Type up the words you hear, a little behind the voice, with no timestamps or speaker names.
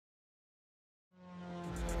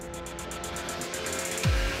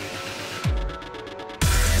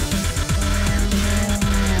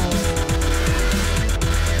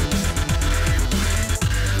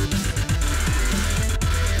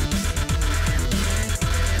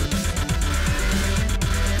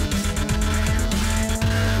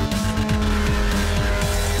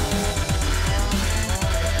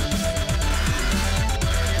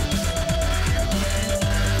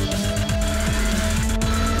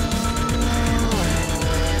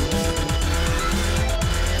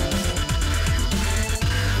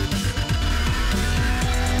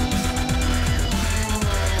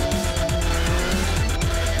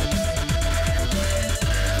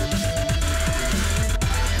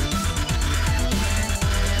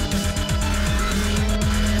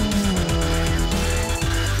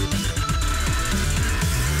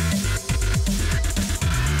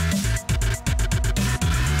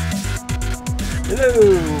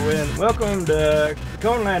and welcome to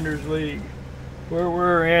Conelanders League, where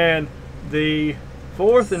we're in the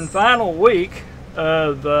fourth and final week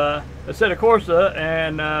of Assetto Corsa,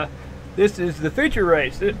 and this is the feature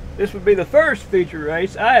race. This would be the first feature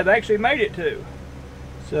race I have actually made it to.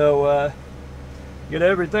 So get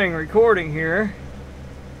everything recording here,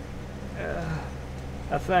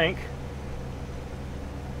 I think.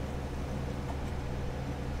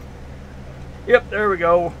 Yep, there we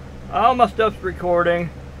go. All my stuff's recording.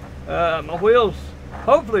 My wheels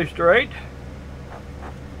hopefully straight.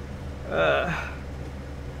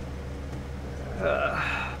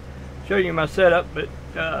 Show you my setup, but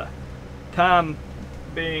time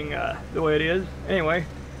being the way it is. Anyway,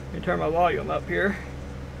 let me turn my volume up here.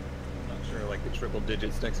 Not sure, like the triple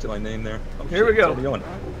digits next to my name there. Oh, here we go. Going.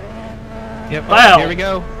 Yep. Wow. Here we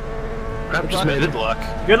go. Just made it. Good luck.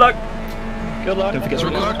 Good luck. Good luck. Don't forget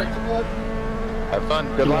good luck. Have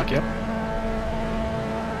fun. Good luck. Yep.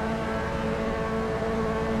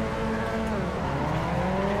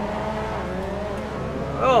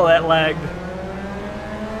 Oh, that lagged.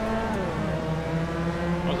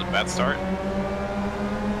 That was a bad start.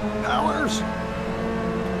 Powers.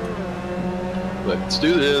 Let's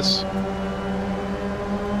do this.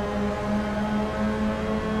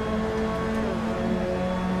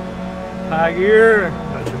 High gear.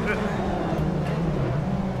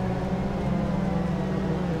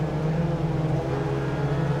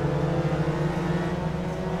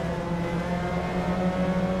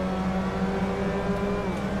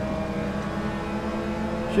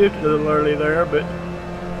 Shifted a little early there, but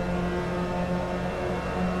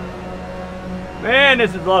man,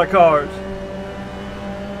 this is a lot of cars.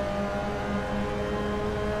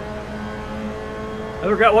 I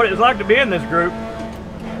forgot what it was like to be in this group.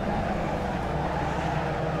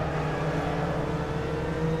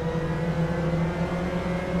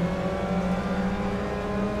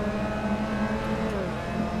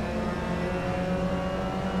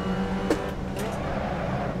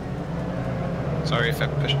 Sorry if I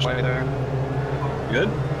pushed by there. Good?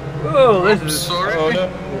 Oh, this is sorry. Oh no.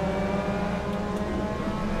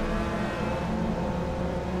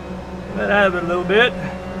 that out of it a little bit.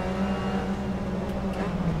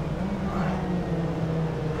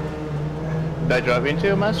 Did I drive into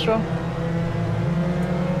you, Maestro?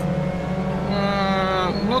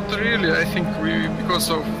 Not really. I think because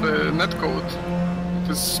of netcode, it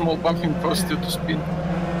is small bumping cause due to spin.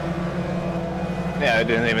 Yeah, I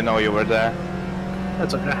didn't even know you were there.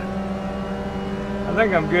 That's okay. I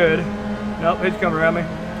think I'm good. Nope, he's coming around me.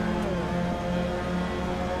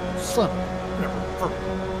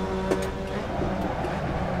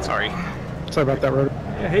 Sorry. Sorry about that, road.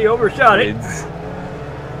 Yeah, he overshot it.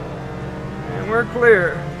 And we're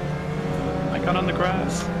clear. I got on the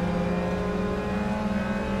grass.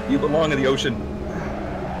 You belong in the ocean.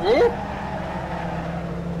 Oh!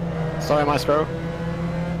 Sorry, Maestro.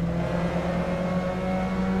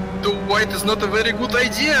 The white is not a very good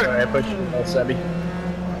idea. Sorry, I pushed you, Sebby.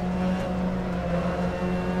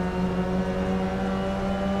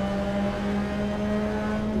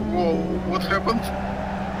 Whoa! What happened?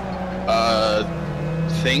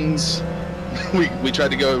 Things. we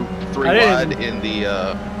tried to go three I didn't- wide in the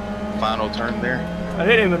final turn there. I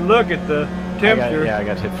didn't even look at the temperature. I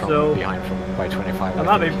got hit from so behind by 25. I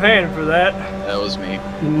might be paying for that. That was me.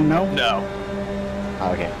 No. No.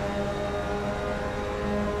 Okay.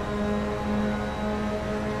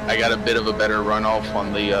 I got a bit of a better runoff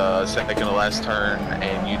on the second to last turn,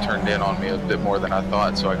 and you turned in on me a bit more than I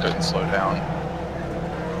thought, so I couldn't slow down.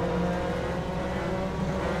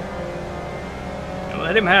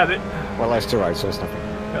 Let him have it, Well, I still ride, so it's nothing.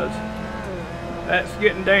 because that's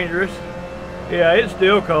getting dangerous. Yeah, it's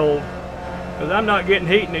still cold, because I'm not getting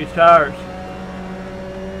heat in these tires.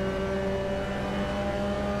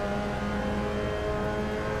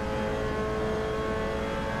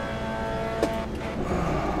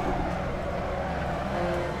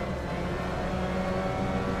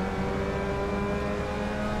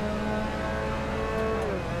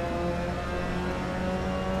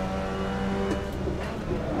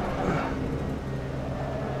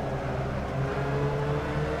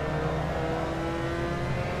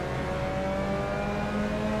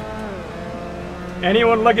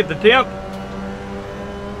 Anyone look at the temp?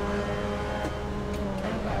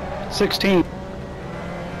 16.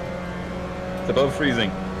 It's above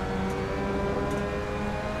freezing.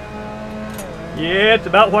 Yeah, it's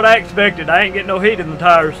about what I expected. I ain't getting no heat in the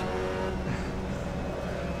tires.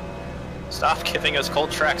 Stop giving us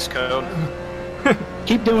cold tracks, Cone.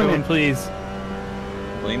 Keep doing it. Please.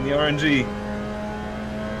 Blame the RNG.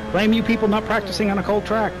 Blame you people not practicing on a cold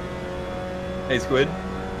track. Hey, Squid.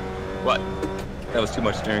 What? That was too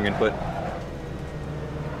much steering input.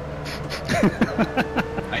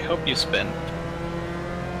 I hope you spin.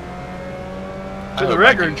 For the I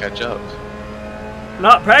record, can catch up.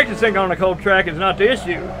 not practicing on a cold track is not the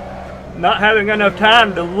issue. Not having enough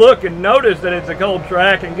time to look and notice that it's a cold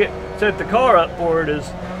track and set the car up for it is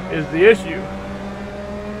the issue.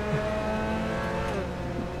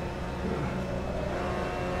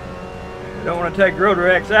 Don't want to take Rotor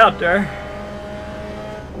X out there.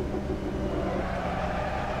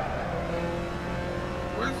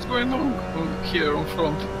 What's going on here in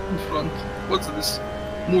front? What's this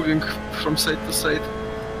moving from side to side?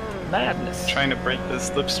 Madness. Trying to break the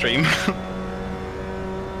slipstream.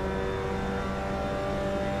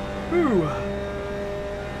 Whew.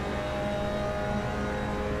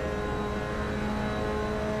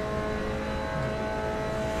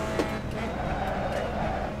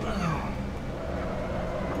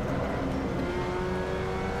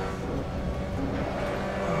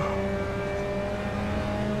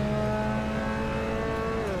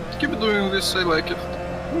 Keep doing this, I like it.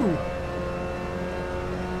 Whew.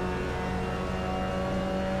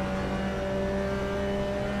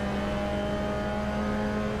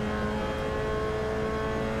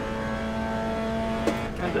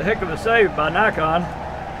 That's a heck of a save by Nikon.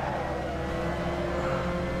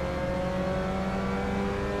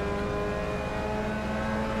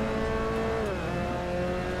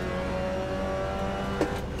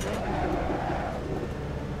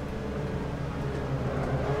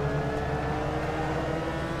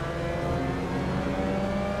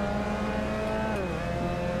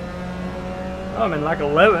 I'm in like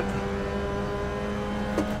 11th.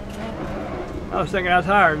 I was thinking I was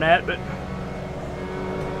higher than that, but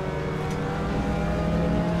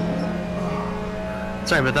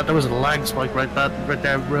Sorry about that. There was a lag spike right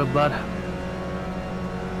there, real bad.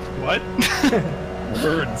 What?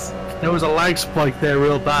 Words. There was a lag spike there,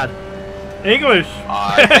 real bad. English.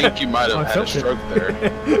 I think you might have I had a felt it. stroke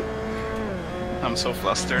there. I'm so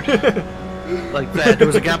flustered. Like there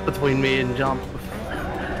was a gap between me and John.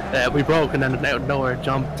 We broke, and then out of nowhere,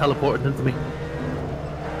 John teleported into me.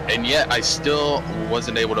 And yet, I still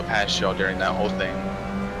wasn't able to pass y'all during that whole thing.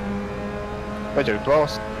 Roger,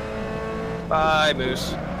 close. Bye,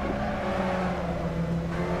 Moose.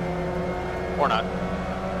 Or not.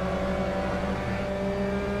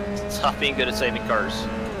 It's tough being good at saving cars.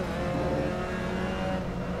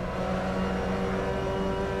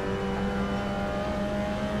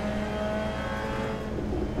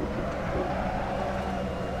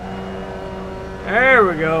 There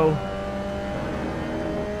we go.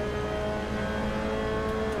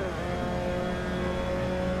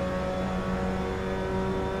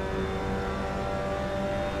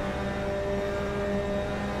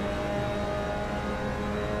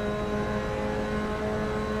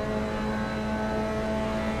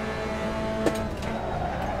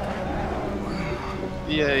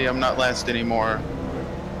 Yay, I'm not last anymore.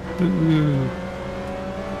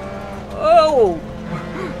 Oh!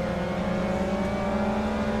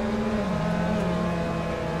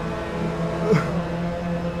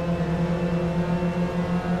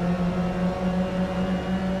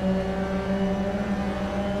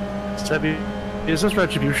 Sebby, is this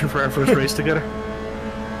retribution for our first race together?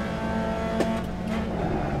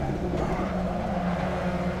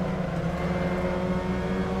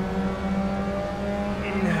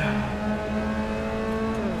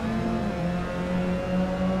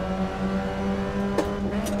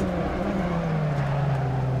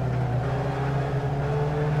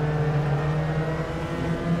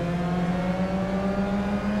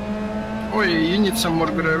 Oh, yeah, you need some more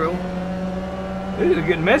gravel. This is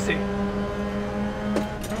getting messy.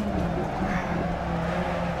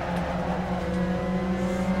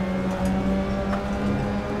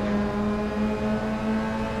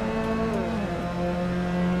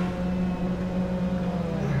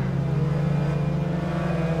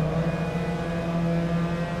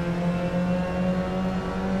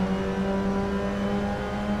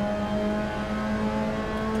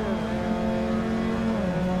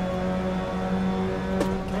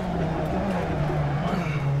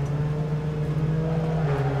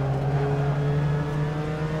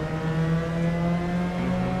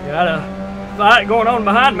 Got a fight going on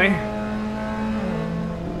behind me.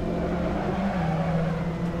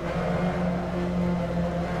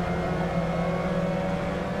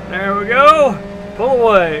 There we go. Pull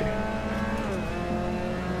away.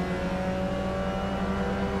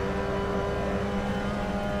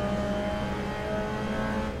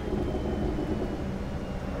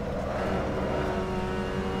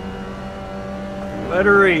 Let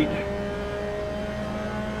her eat.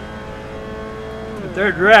 At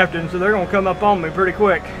they're drafting, so they're going to come up on me pretty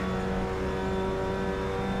quick.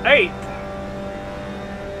 8th.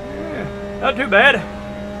 Yeah, not too bad.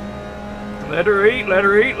 Let her eat, let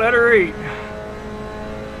her eat, let her eat.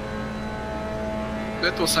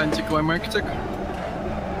 That was anticlimactic.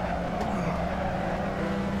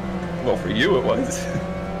 Well, for you it was.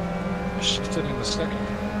 Shifted in the second.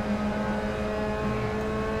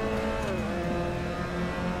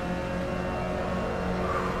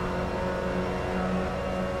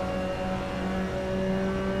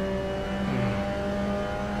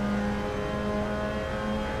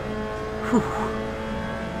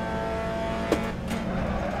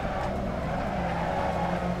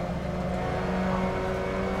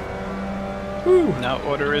 Now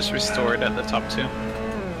order is restored at the top 2.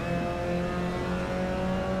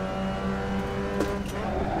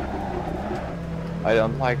 I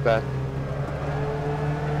don't like that.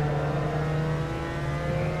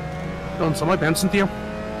 Done some bouncing to you.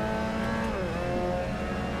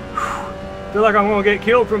 Feel like I'm going to get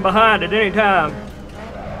killed from behind at any time.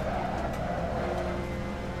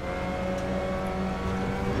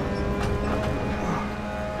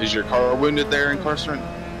 Is your car wounded there, Incarcerant?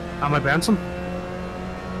 Am I bouncing?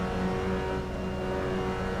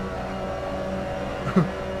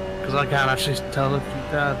 Because I can't actually tell if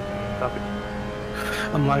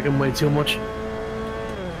I'm lagging way too much.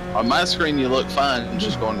 On my screen, you look fine. It's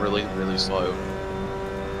just going really, really slow.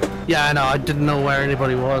 Yeah, I know. I didn't know where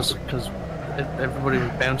anybody was because everybody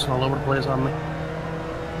was bouncing all over the place on me.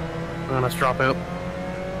 I'm gonna drop out.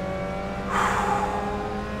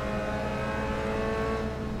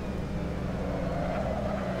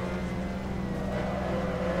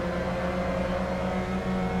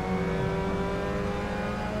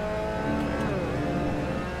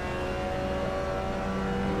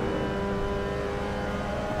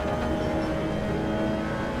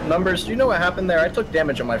 Numbers, do you know what happened there? I took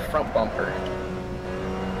damage on my front bumper.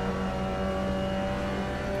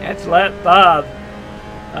 That's lap 5.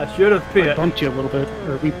 I should have I pit. bumped you a little bit.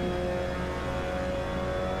 Or we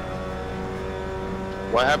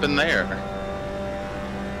What happened there?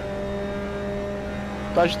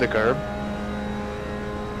 Touch the curb.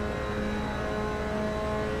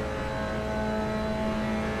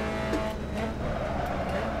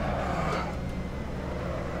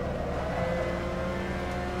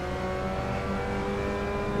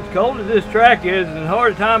 As cold as this track is, and as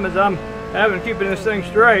hard a time as I'm having keeping this thing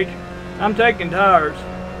straight, I'm taking tires.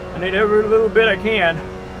 I need every little bit I can.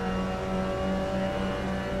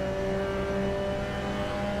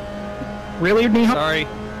 really need help? Sorry.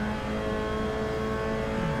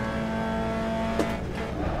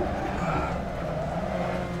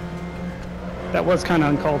 That was kind of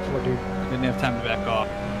uncalled for, dude. Didn't have time to back off.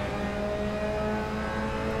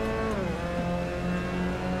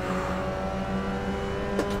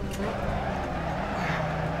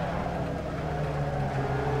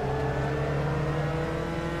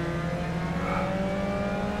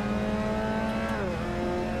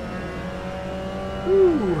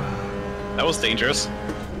 That was dangerous.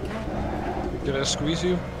 Did I squeeze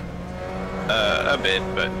you? A bit,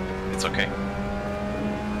 but it's okay.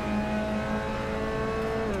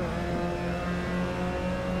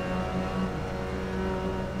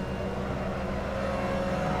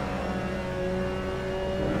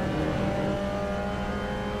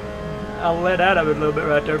 I let out of it a little bit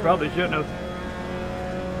right there. Probably shouldn't have.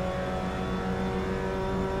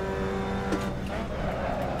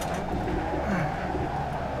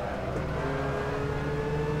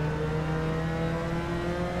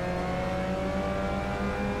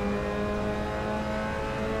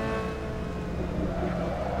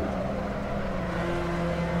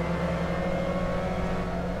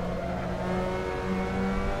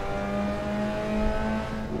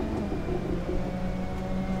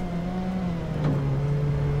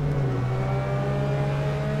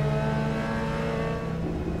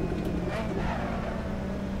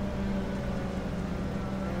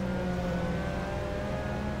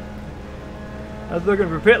 I was looking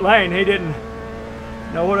for pit lane. He didn't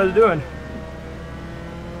know what I was doing.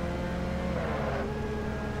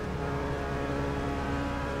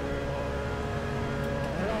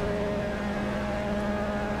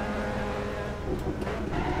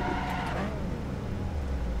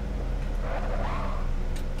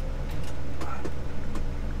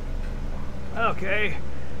 Okay,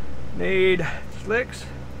 need slicks.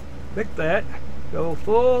 Pick that. Go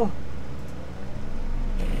full.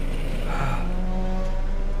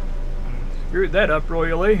 Screwed that up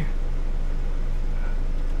royally.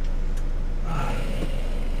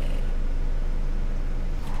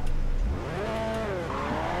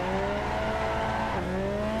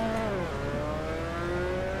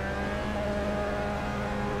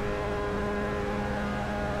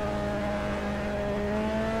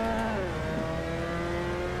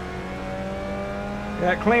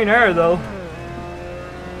 Got clean air though.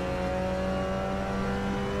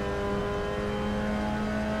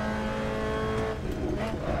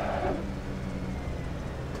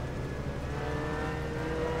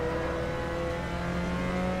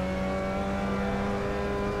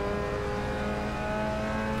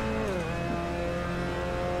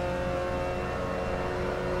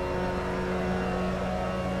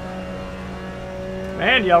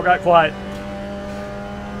 Man, y'all got quiet.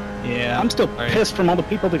 Yeah. I'm still Alright. pissed from all the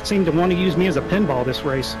people that seem to want to use me as a pinball this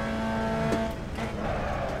race.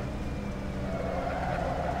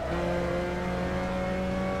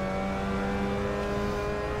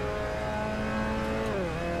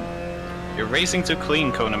 You're racing too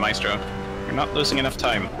clean, Kona Maestro. You're not losing enough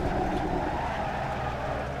time.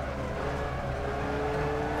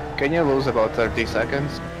 Can you lose about 30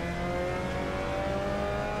 seconds?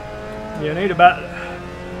 You need about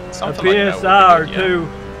Something a like that PSI or would be good,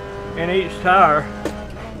 two in each tire.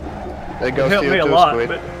 It It goes helped to me you a too, lot, Squid.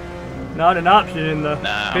 but not an option in the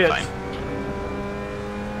Nah, I'm pits. fine.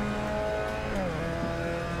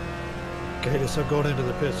 Okay, so going into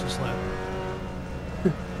the pits this lap.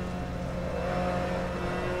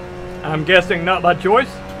 I'm guessing not by choice.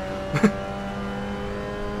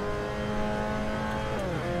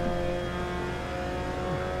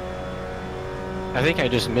 I think I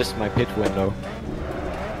just missed my pit window.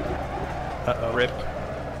 Uh-oh. Rip.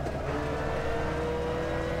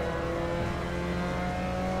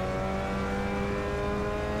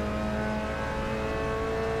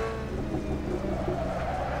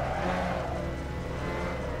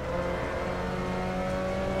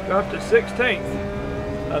 Dropped to 16th.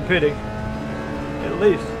 Pitting. At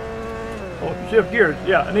least. Oh, shift gears.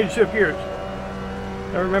 Yeah, I need to shift gears.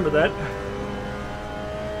 I remember that.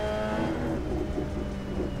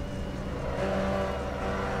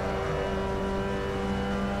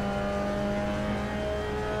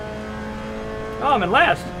 Oh, I'm in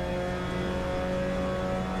last.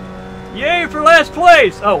 Yay for last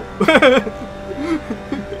place! Oh.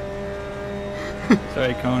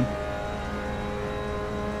 Sorry, Cone.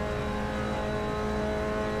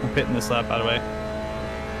 I'm pitting this lap, by the way.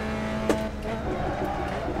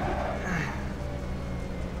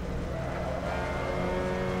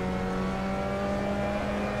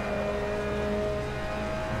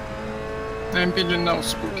 I'm building now,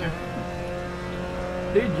 Spooky.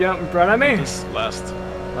 Did he jump in front of me? This last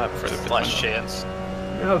lap for the pit Last window. chance.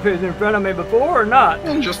 You know if he was in front of me before or not.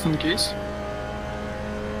 And just in case.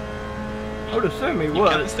 I would assume he You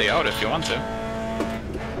was. can stay out if you want to.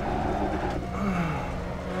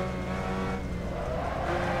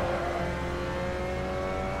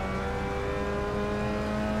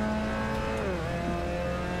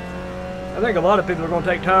 I think a lot of people are going to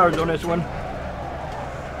take tires on this one.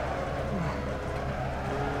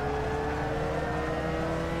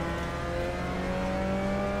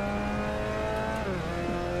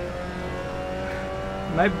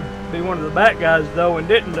 Maybe be one of the back guys though and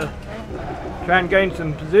didn't try and gain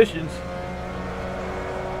some positions.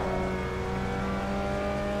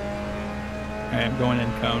 Alright, I'm going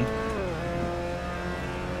in Cone.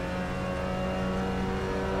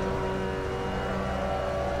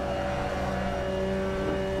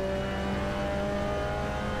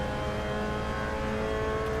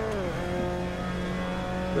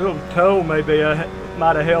 Little toe maybe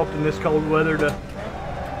might have helped in this cold weather to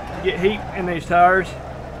get heat in these tires.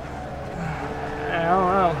 I don't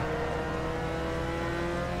know.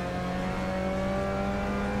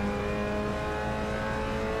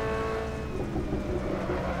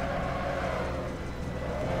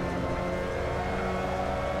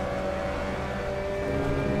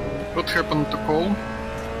 What happened to Cole?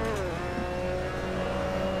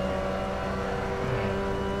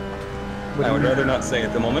 I would rather not say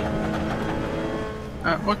at the moment.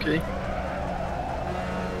 Okay.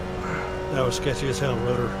 That was sketchy as hell,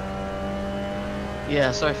 Rotor.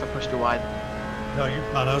 Yeah, sorry if I pushed you wide. No, you're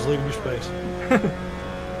fine. I was leaving your space.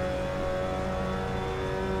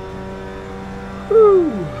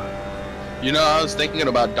 Whew. You know, I was thinking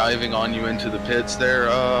about diving on you into the pits there,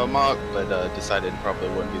 Mock, but decided probably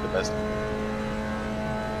wouldn't be the best.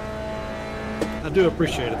 I do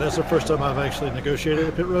appreciate it. That's the first time I've actually negotiated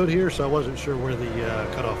a pit road here, so I wasn't sure where the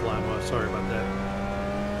cutoff line was. Sorry about that.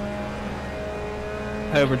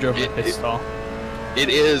 I overdrove the pit stall. It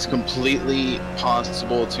is completely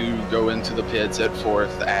possible to go into the pits at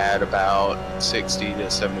 4th at about 60 to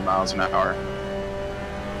 70 miles an hour.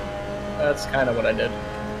 That's kind of what I did.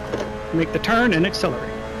 Make the turn and accelerate.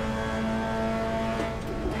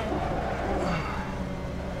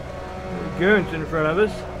 Goons in front of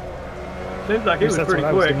us. Seems like he was That's pretty what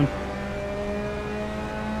I was quick. doing.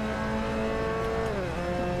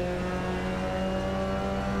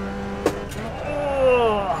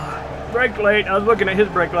 braked late. I was looking at his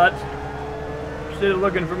brake lights instead of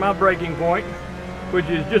looking for my braking point, which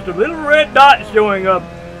is just a little red dot showing up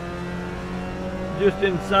just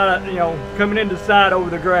inside, you know, coming in the side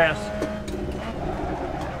over the grass.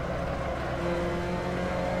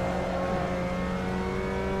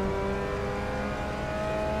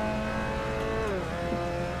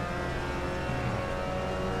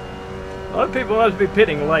 A lot of people must be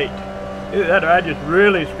pitting late. Either that or I just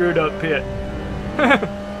really screwed up pit.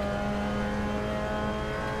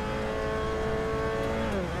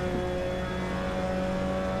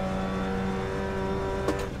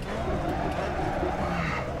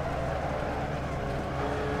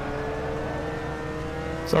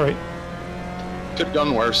 Sorry. Could have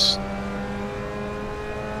gone worse.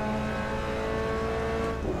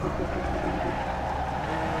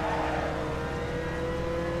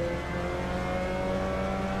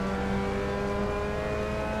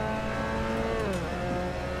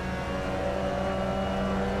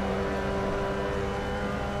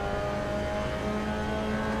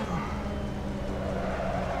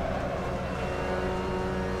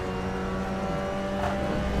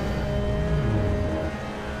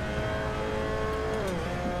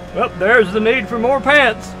 Well, there's the need for more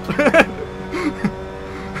pants.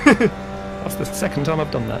 That's the second time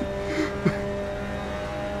I've done that.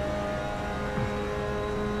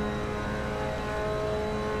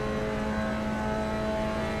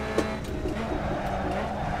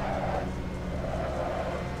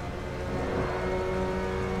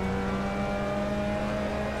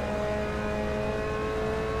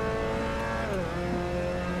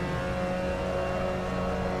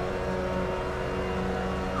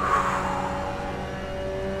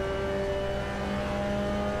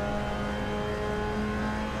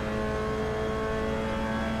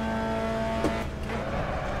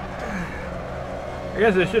 I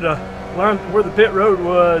guess I should have learned where the pit road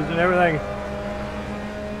was and everything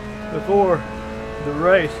before the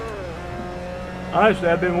race. Honestly,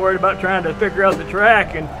 I've been worried about trying to figure out the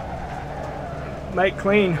track and make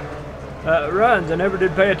clean runs. I never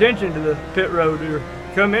did pay attention to the pit road or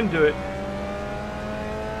come into it.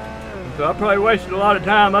 So I probably wasted a lot of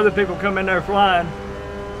time. Other people come in there flying.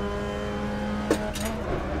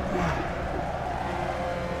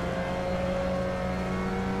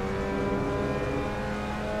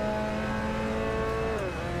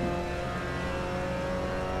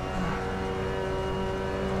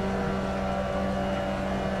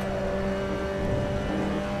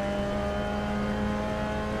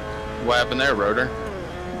 What happened there, Rotor?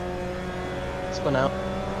 Spun out.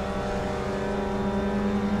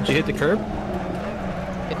 Did you hit the curb?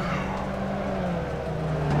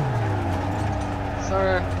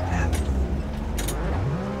 Sorry.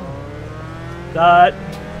 Dot.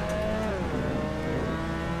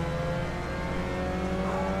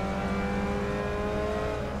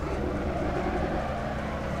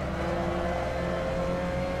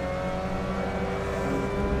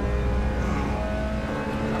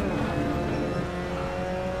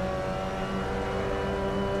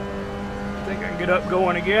 Think I can get up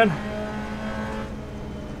going again.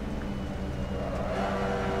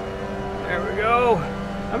 There we go.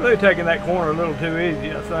 I'm really taking that corner a little too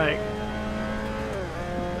easy, I think.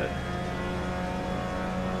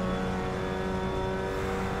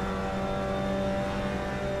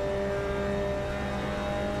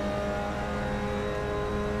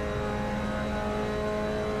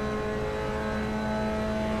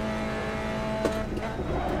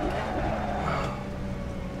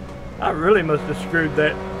 I really must have screwed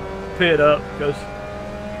that pit up because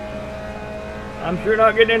I'm sure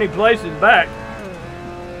not getting any places back.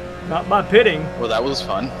 Not by pitting. Well, that was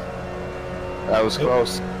fun. That was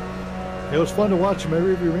close. It was fun to watch in my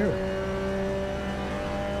rearview mirror.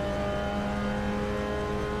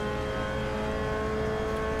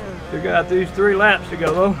 We got these 3 laps to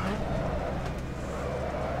go though.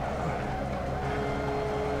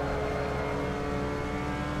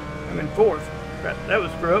 I'm in 4th. Crap, that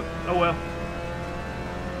was screw up. Oh well.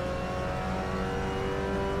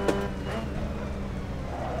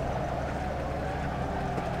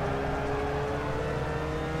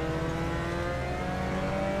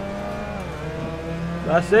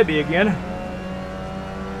 That's Sebi again.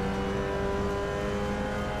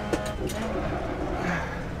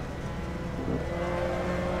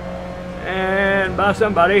 And by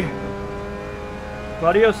somebody.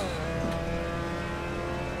 Claudius.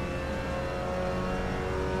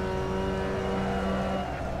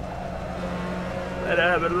 Let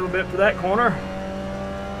out a little bit for that corner.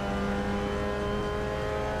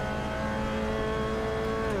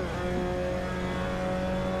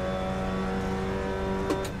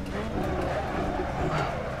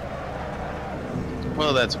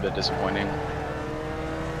 Oh, that's a bit disappointing.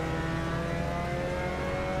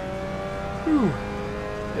 Whew.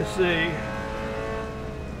 Let's see.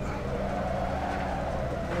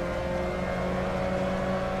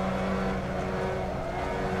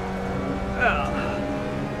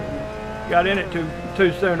 Got in it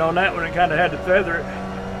too soon on that one and kind of had to feather it.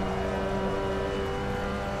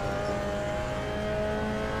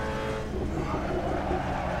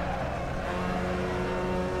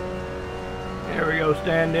 There we go,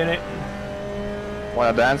 stand in it.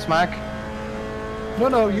 Want to dance, Mac?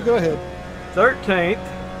 No, you go ahead. 13th.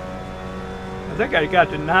 I think I got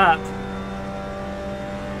to 9th.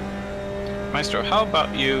 Maestro, how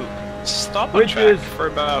about you stop on Which track is for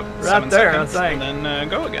about right 7 there, seconds I think. and then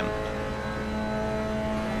go again?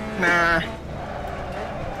 Nah.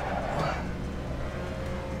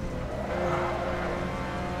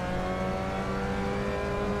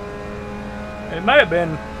 It may have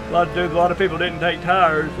been a lot of people didn't take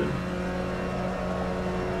tires, and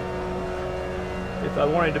if I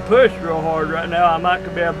wanted to push real hard right now, I might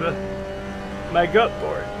be able to make up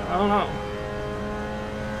for it. I don't know.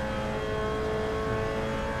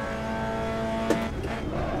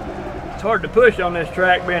 It's hard to push on this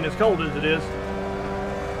track being as cold as it is.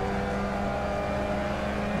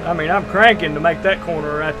 I mean, I'm cranking to make that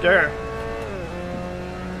corner right there.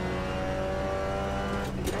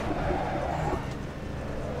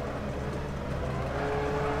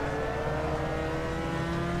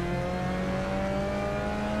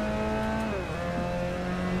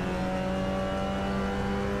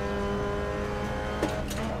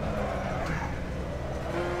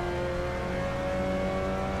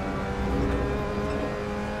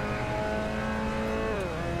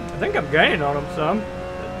 I think I'm gaining on them some.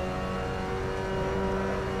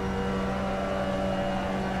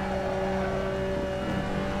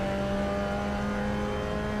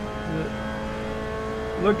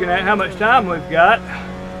 Looking at how much time we've got,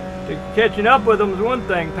 catching up with them is one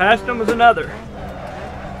thing, passing them is another.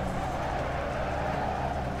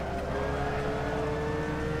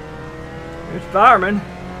 There's fireman.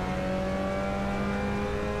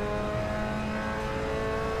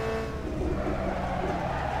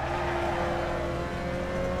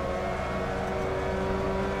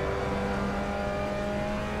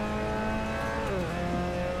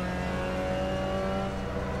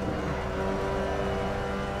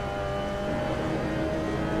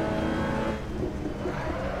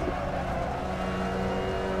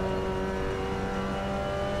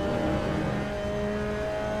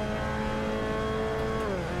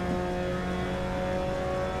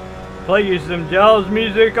 Play you some Jaws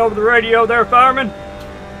music over the radio there, fireman.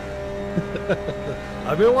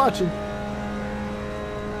 I've been watching.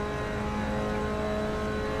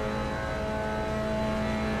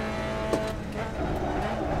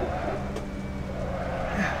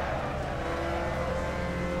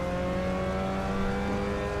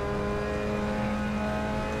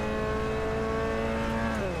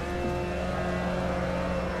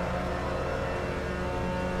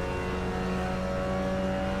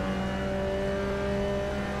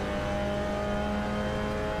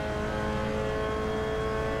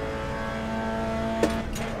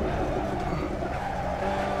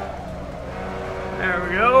 There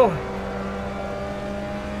we go.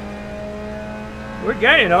 We're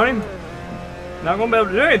gaining on him. Not gonna be able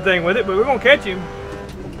to do anything with it, but we're gonna catch him.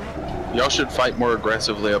 Y'all should fight more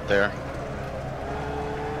aggressively up there.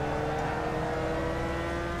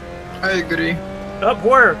 I agree. Up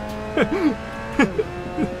where?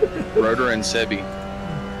 Rotor and Sebi.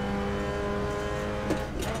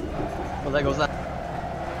 Well, there goes that.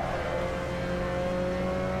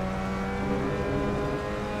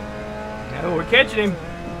 Oh, we're catching him.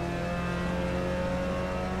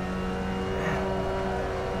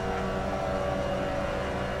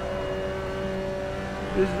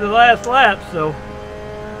 This is the last lap, so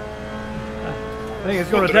I think it's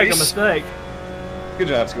going to take a mistake. Good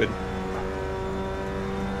job, Squid.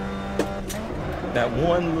 That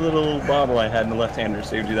one little bobble I had in the left-hander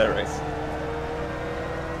saved you that race.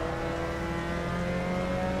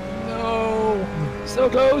 No! So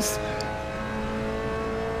close!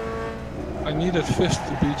 I needed 5th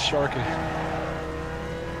to beat Sharky.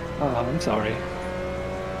 Oh, I'm sorry.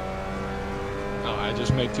 No, I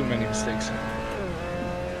just made too many mistakes.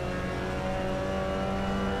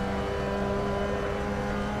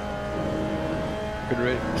 Good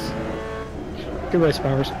race. Good race,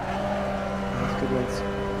 Powers. That's good race.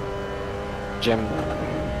 Jim,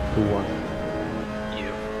 who won?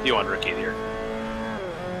 You won Rookie of the Year.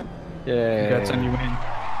 Yay. Congrats on your win.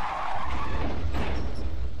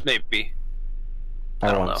 Maybe.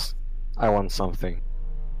 I won something.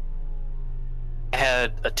 I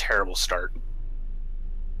had a terrible start.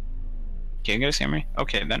 Can you guys hear me?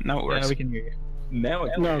 Okay, then now it works. Yeah, we can hear you. Now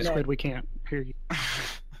it No, Squid, we can't hear you.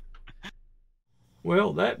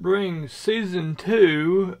 Well, that brings season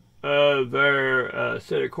 2 of our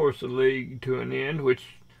Assetto Corsa League to an end, which,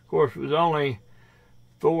 of course, was only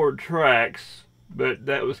 4 tracks, but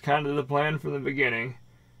that was kind of the plan from the beginning.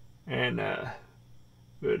 And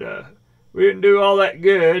but we didn't do all that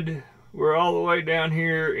good. We're all the way down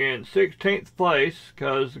here in 16th place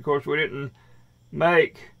because, of course, we didn't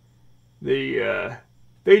make the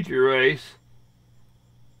feature race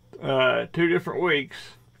 2 different weeks.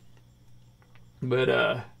 But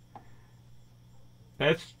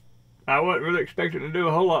I wasn't really expecting to do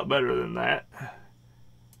a whole lot better than that.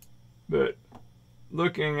 But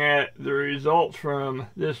looking at the results from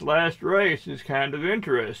this last race is kind of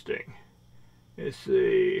interesting. Let's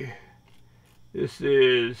see. This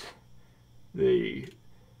is the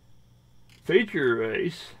feature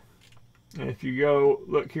race. And if you go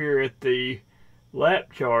look here at the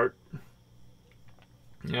lap chart,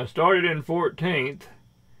 I started in 14th,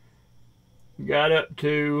 got up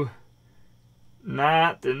to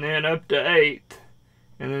 9th, and then up to 8th,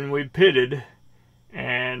 and then we pitted,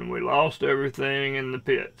 and we lost everything in the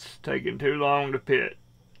pits, taking too long to pit.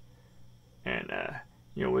 And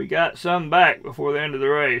you know, we got some back before the end of the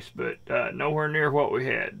race, but nowhere near what we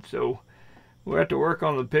had. So we'll have to work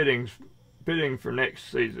on the pitting for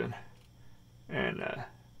next season. And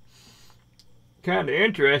kind of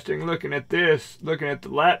interesting looking at this, looking at the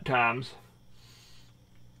lap times.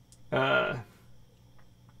 I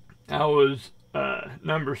was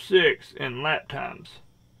number 6 in lap times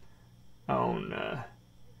on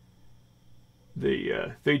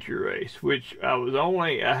the feature race, which I was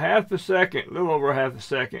only a little over half a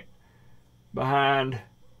second behind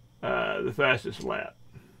the fastest lap,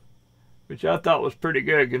 which I thought was pretty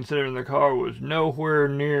good considering the car was nowhere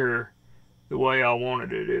near the way I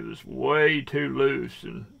wanted it. It was way too loose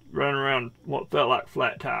and running around what felt like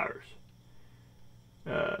flat tires.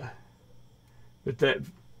 But that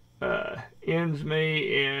ends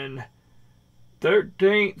me in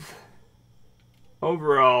 13th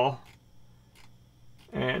overall,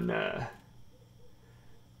 and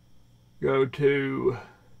go to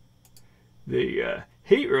the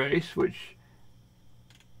heat race, which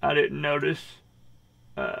I didn't notice.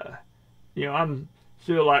 You know, I'm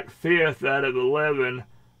still like 5th out of 11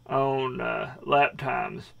 on lap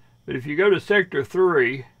times. But if you go to Sector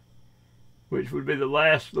 3, which would be the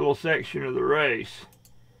last little section of the race,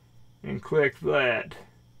 and click that,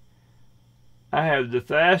 I have the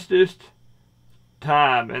fastest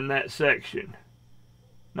time in that section.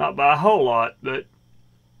 Not by a whole lot, but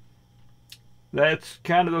that's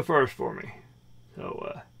kind of the first for me.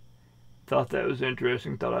 So thought that was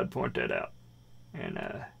interesting, thought I'd point that out. And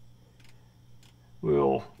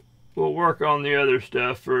we'll work on the other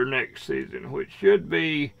stuff for next season, which should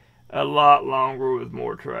be a lot longer with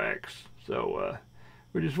more tracks. So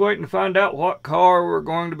we're just waiting to find out what car we're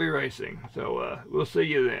going to be racing. So we'll see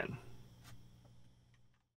you then.